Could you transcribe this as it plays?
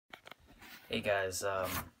Hey guys,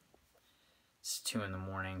 it's 2 in the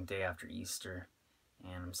morning, day after Easter,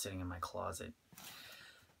 and I'm sitting in my closet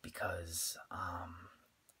because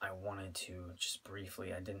I wanted to just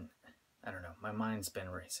briefly, I don't know, my mind's been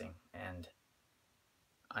racing, and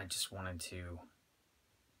I just wanted to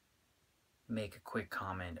make a quick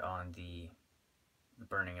comment on the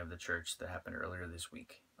burning of the church that happened earlier this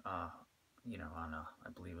week, on I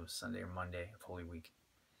believe it was Sunday or Monday of Holy Week.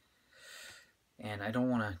 And I don't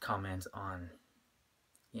want to comment on,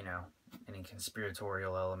 any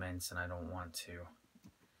conspiratorial elements, and I don't want to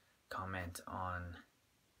comment on,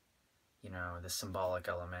 the symbolic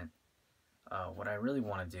element. What I really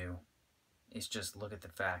want to do is just look at the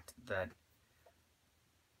fact that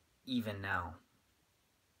even now,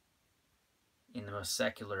 in the most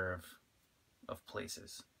secular of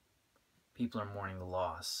places, people are mourning the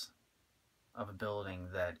loss of a building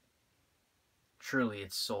that truly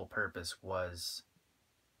its sole purpose was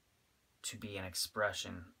to be an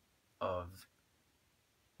expression of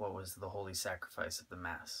what was the holy sacrifice of the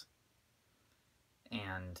Mass.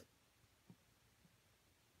 And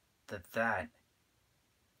that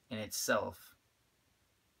in itself,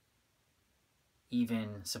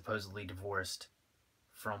 even supposedly divorced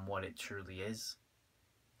from what it truly is,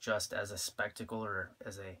 just as a spectacle or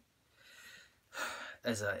as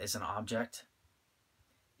an object,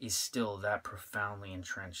 is still that profoundly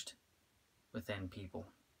entrenched within people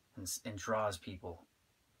and draws people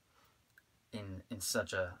in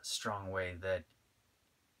such a strong way that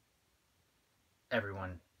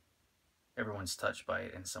everyone's touched by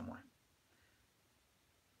it in some way.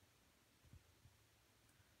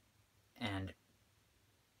 And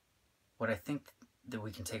what I think that we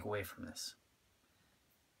can take away from this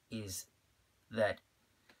is that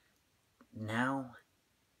now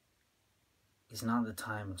is not the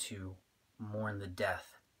time to mourn the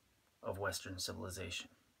death of Western civilization,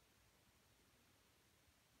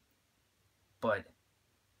 but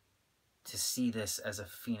to see this as a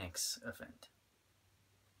phoenix event,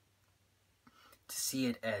 to see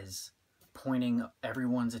it as pointing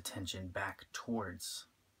everyone's attention back towards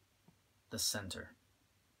the center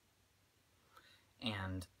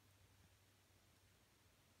and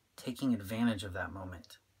taking advantage of that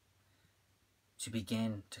moment to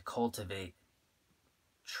begin to cultivate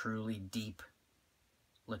truly deep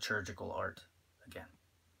liturgical art again.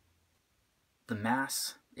 The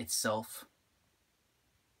Mass itself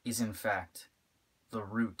is in fact the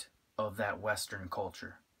root of that Western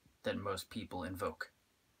culture that most people invoke.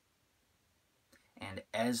 And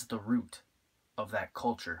as the root of that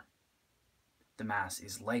culture, the Mass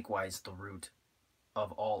is likewise the root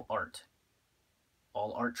of all art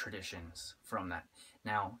traditions from that.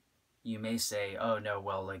 Now, you may say, oh no,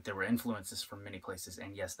 well, like there were influences from many places,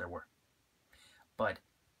 and yes, there were. But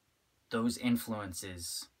those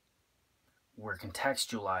influences were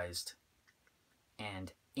contextualized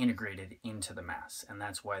and integrated into the Mass, and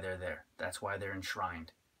that's why they're there. That's why they're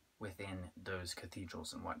enshrined within those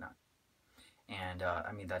cathedrals and whatnot. And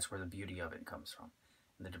I mean, that's where the beauty of it comes from,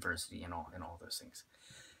 the diversity and all those things.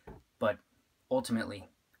 But ultimately,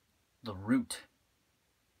 the root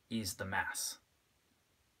is the Mass.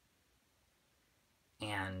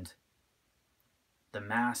 And the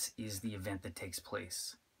Mass is the event that takes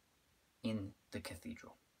place in the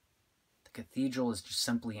cathedral. The cathedral is just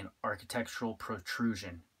simply an architectural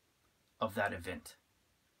protrusion of that event.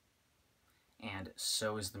 And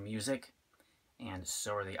so is the music, and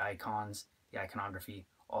so are the icons, the iconography,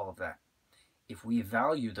 all of that. If we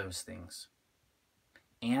value those things,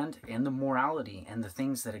 and the morality and the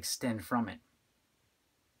things that extend from it,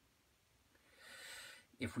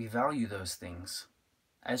 if we value those things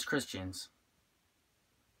as Christians,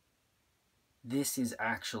 this is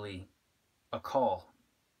actually a call,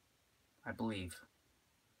 I believe,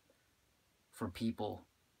 for people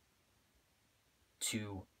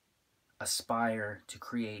to aspire to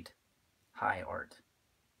create high art,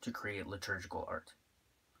 to create liturgical art.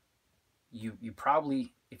 You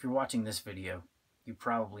probably, if you're watching this video, you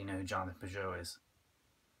probably know who Jonathan Peugeot is.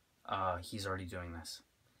 He's already doing this.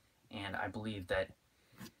 And I believe that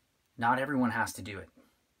not everyone has to do it.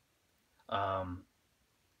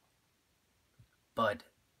 But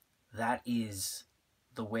that is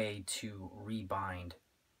the way to rebind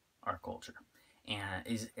our culture. And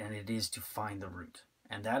it is to find the root.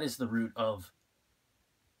 And that is the root of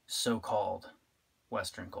so-called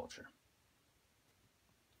Western culture.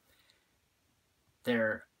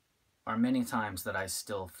 There are many times that I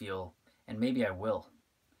still feel, and maybe I will,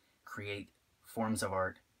 create forms of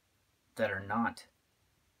art that are not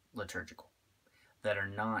liturgical, that are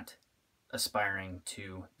not aspiring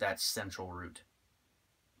to that central root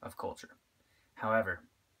of culture. However,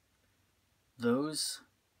 those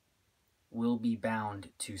will be bound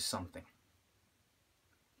to something.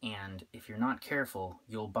 And if you're not careful,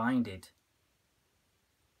 you'll bind it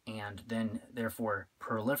and then therefore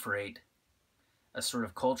proliferate a sort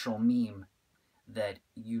of cultural meme that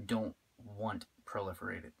you don't want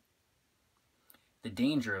proliferated. The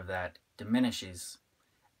danger of that diminishes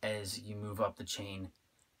as you move up the chain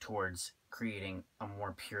towards creating a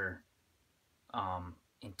more pure,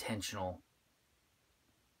 intentional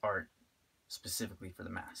art specifically for the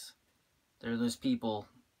mass. There are those people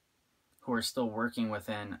who are still working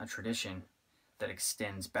within a tradition that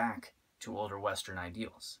extends back to older Western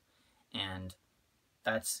ideals. And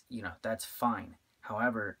that's, that's fine.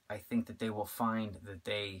 However, I think that they will find that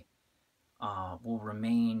they will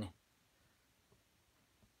remain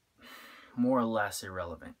more or less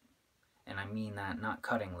irrelevant. And I mean that not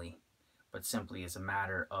cuttingly, but simply as a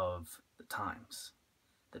matter of the times.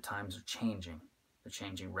 The times are changing. They're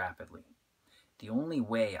changing rapidly. The only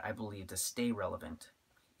way, I believe, to stay relevant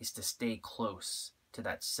is to stay close to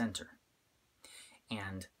that center.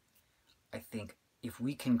 And I think if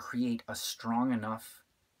we can create a strong enough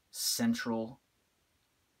central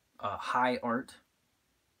high art,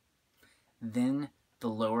 then the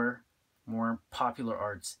lower, more popular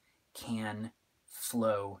arts can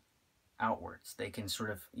flow outwards. They can sort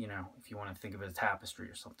of, if you want to think of it as tapestry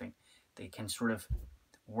or something, they can sort of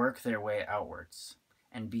work their way outwards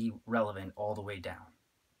and be relevant all the way down.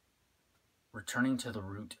 Returning to the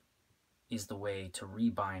root is the way to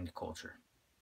rebind culture.